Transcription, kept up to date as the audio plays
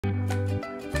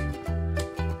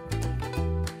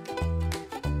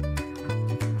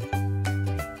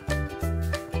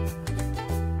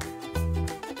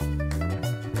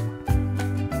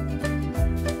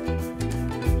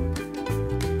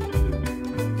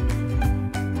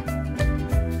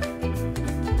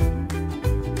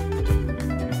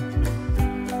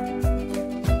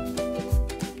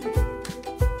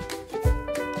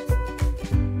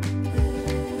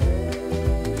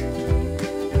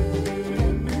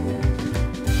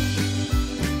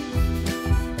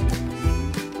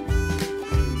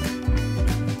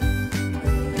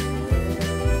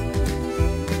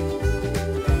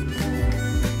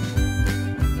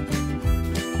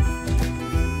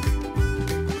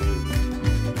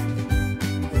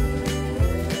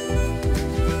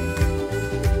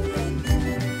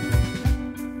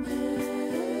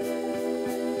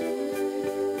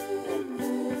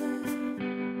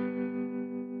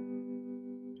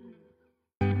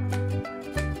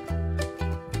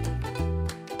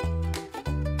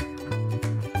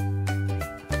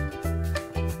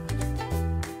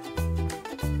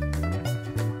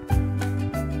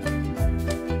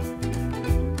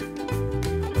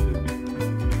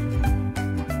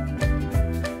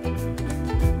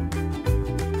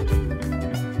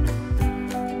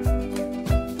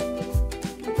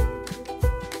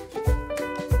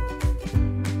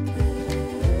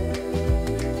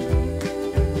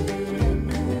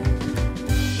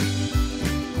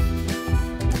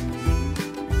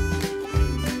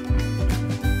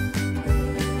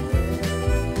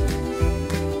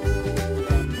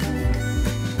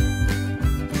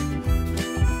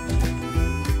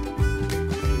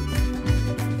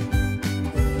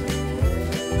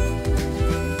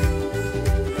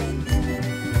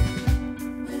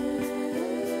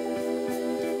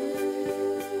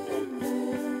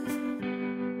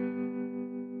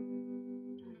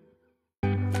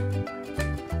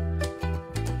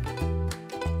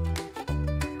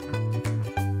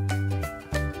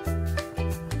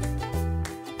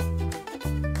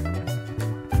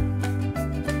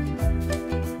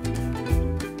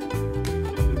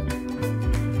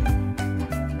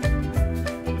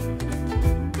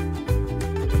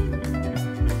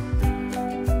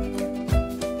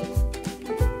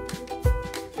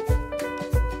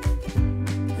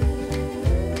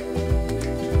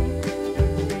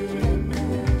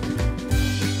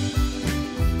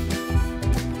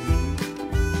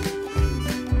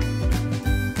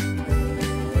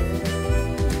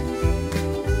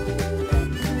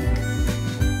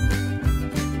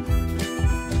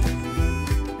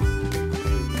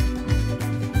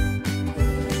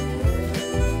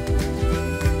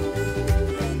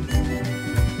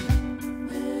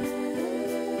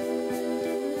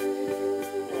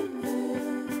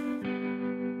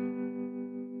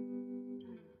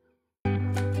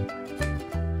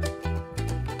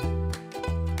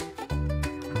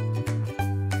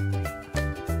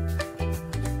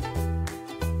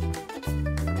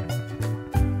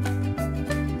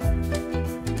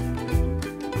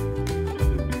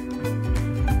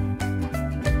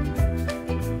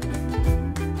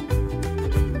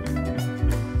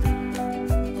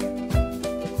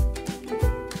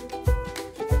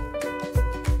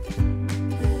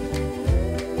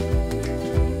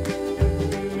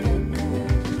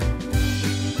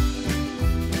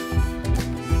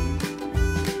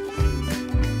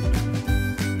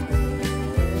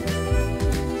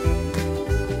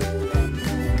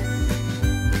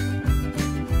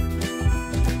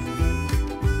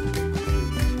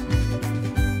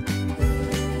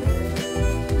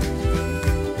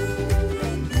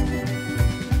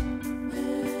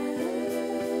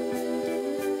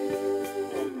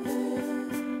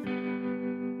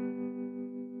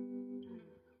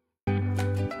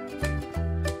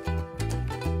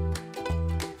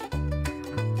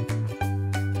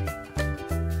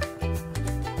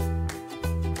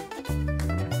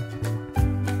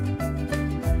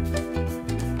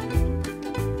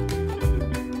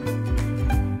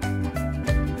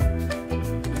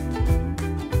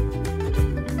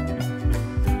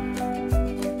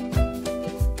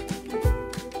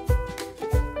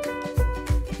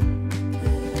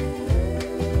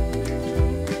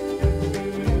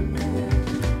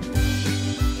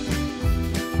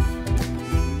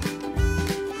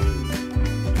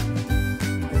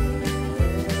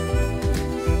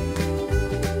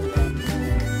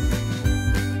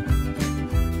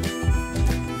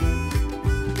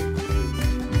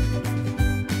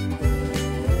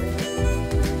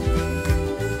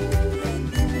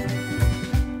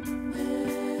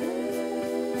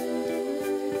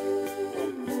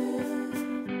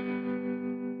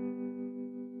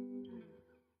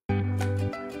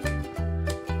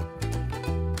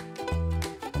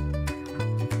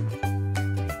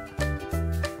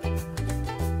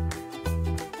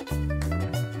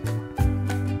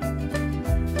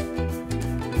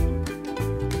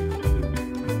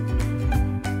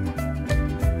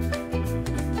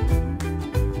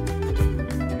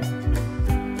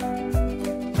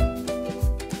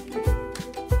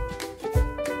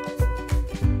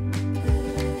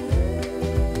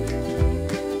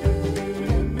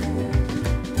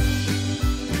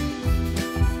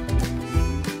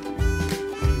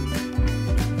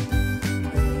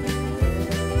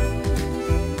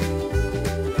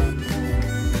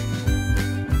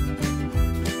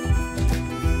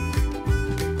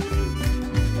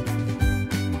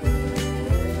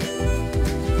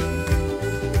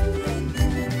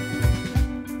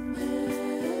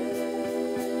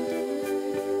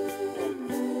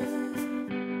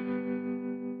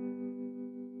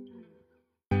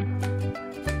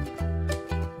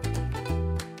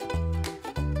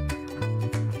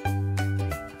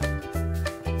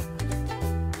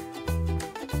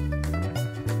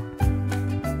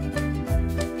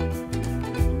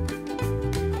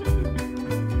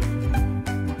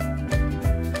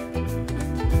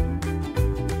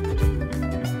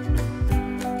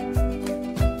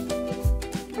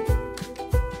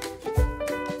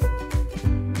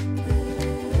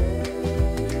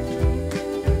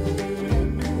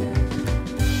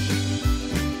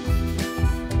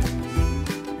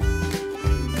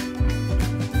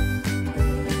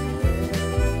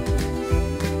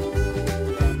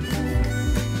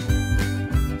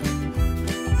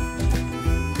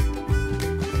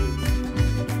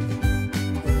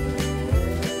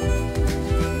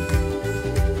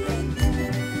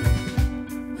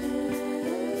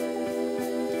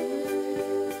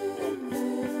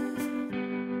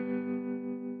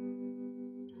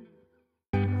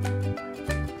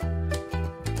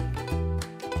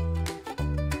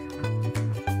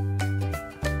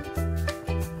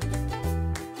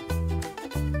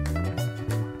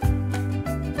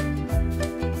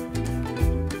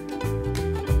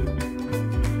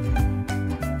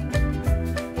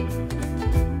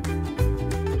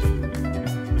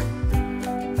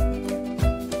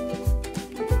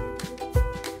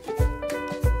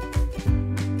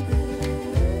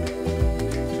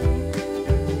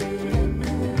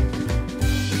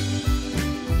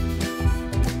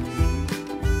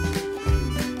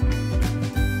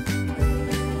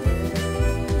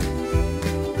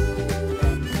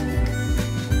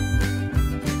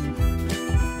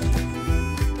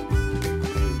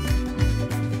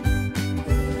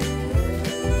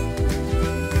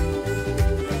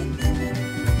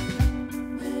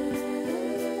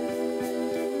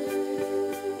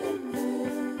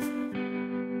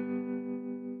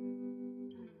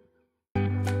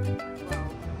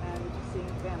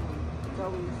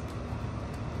always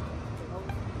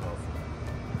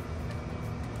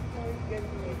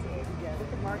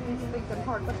look at Mark, he's thinking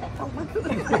hard. What the hell am I doing?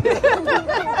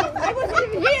 I wasn't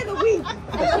even here the week.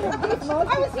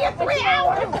 I was here 3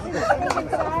 hours.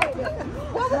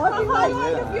 What was the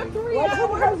highlight of your 3 hours?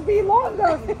 Why couldn't be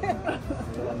longer?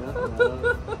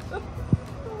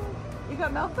 You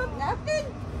got nothing? Nothing?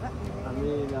 I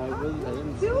mean, I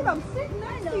didn't. Dude, I'm sitting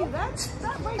next to you. That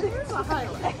right there's a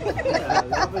highlight.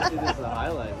 Yeah, obviously this is a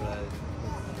highlight, but.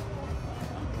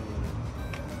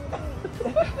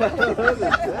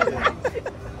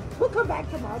 We'll come back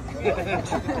tomorrow.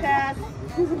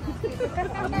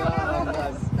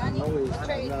 I'm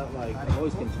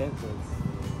always content.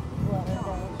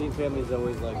 Seeing family is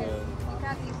always like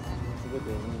it's a good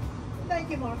thing. Thank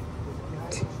you, Mark.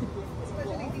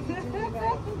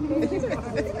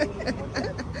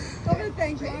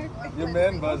 Thanks, Mark. Your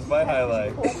man buzz my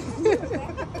highlight.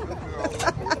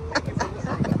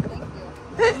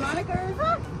 Monica.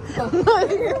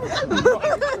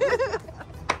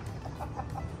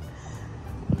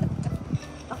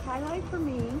 A highlight for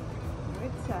me,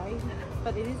 I'd say,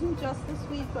 but it isn't just this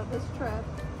week or this trip,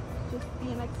 just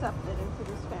being accepted into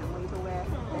this family the way I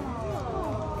have been.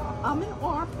 I'm an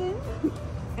orphan,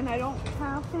 and I don't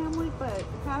have family, but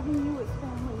having you as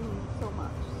family means so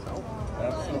much. So,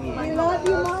 Absolutely. I love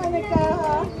you, Monica.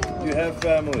 You have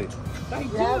family. I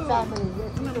do. I'm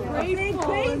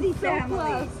grateful and so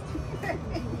blessed.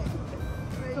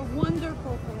 It's a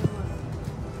wonderful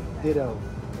family. Ditto.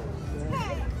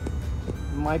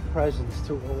 My presence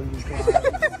to all of you guys.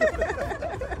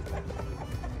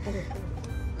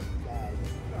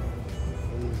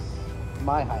 Is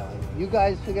my highlight. You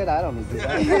guys forget I don't need to do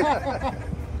that.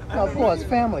 No, of course,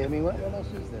 family. I mean, what else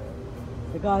is there?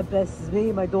 The God blesses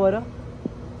me, my daughter.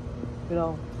 You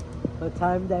know, the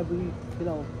time that we,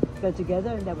 spent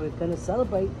together and that we're going to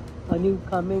celebrate a new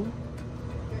coming.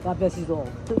 God bless you all.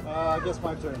 I guess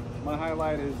my turn. My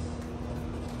highlight is,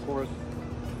 of course,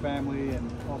 family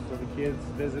and also the kids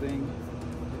visiting,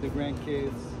 the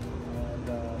grandkids. And,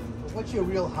 What's your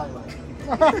real highlight?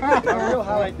 my real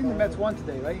highlight, I think the Mets won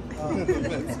today, right?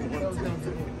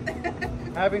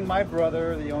 Having my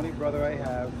brother, the only brother I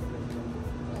have,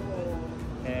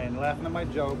 and laughing at my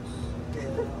jokes.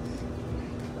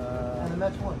 And the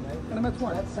Mets won, right? And the Mets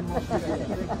won. That's the most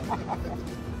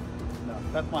No,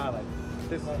 that's my highlight.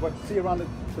 This is what you see around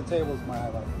the table is my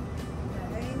highlight.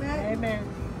 Amen. Amen.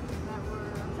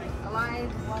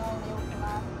 Alive while they were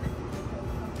alive.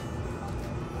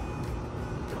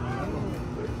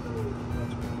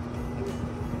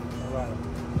 All right.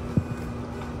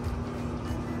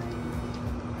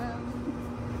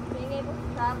 Being able to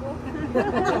travel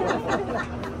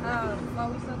while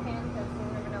we still can, because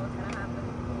we'll never know what's going to happen.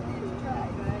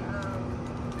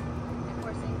 Of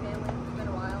course, seeing family, it's been a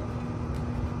while.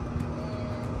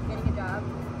 And getting a job.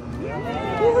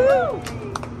 Woohoo!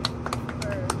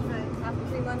 For after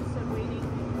 3 months of waiting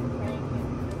and praying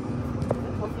and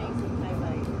just hoping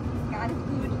God is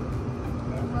good.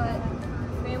 But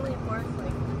family, of course,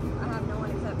 I have no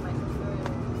one except my sister and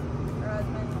her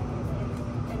husband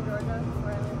in Georgia,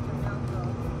 where I live right now. So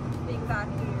being back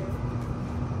here,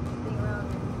 being around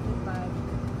this vibe,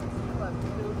 it's what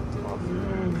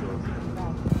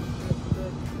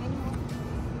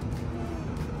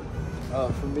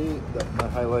For me, my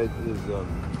highlight is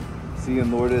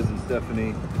seeing Lourdes and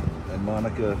Stephanie and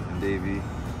Monica and Davey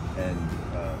and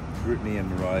Brittany and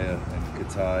Mariah and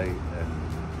Katai and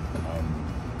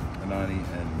Anani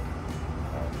and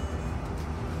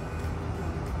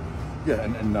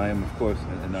and Niam, of course,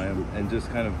 and Niam, and just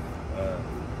kind of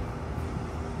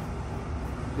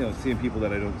seeing people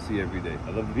that I don't see every day.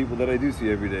 I love the people that I do see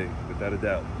every day, without a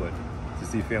doubt, but to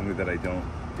see family that I don't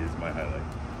is my highlight.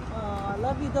 Oh, I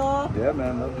love you, dog. Yeah,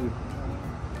 man, love you.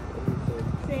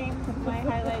 Same. My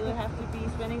highlight would have to be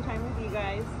spending time with you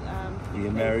guys.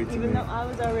 Being married to me. Even though I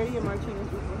was already a Martinez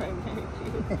before I married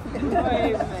you. Before I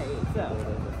even met you. So,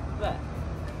 but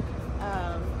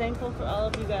thankful for all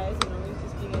of you guys and always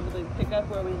just being able to pick up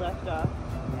where we left off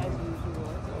as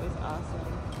usual. It's always awesome.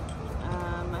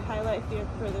 My highlight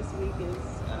for this week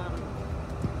is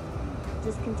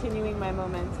just continuing my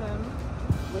momentum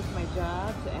with my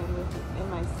job and in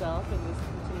myself, and just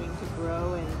continuing to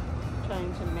grow and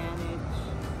trying to manage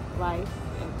life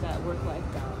and that work-life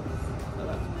balance. So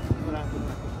that's what I'm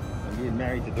doing. I'm being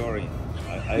married to Dorian.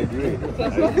 I agree. It's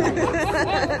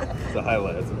a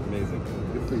highlight. It's amazing.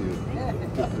 Good for you.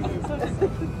 Good for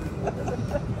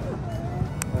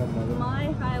you.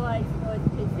 My highlight for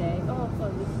today, for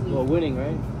this week. Well, winning,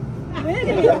 right?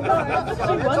 Winning! She won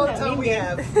that. we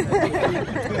have.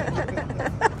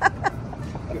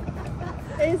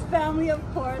 Is is family, of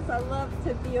course. I love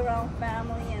to be around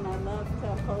family, and I love to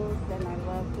host, and I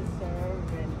love to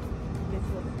serve, and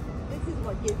this is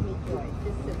what gives me joy,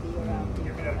 just to be around people.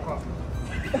 Give me that coffee.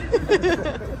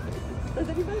 Does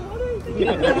anybody want anything?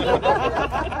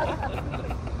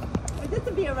 Just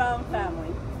to be around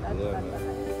family. That's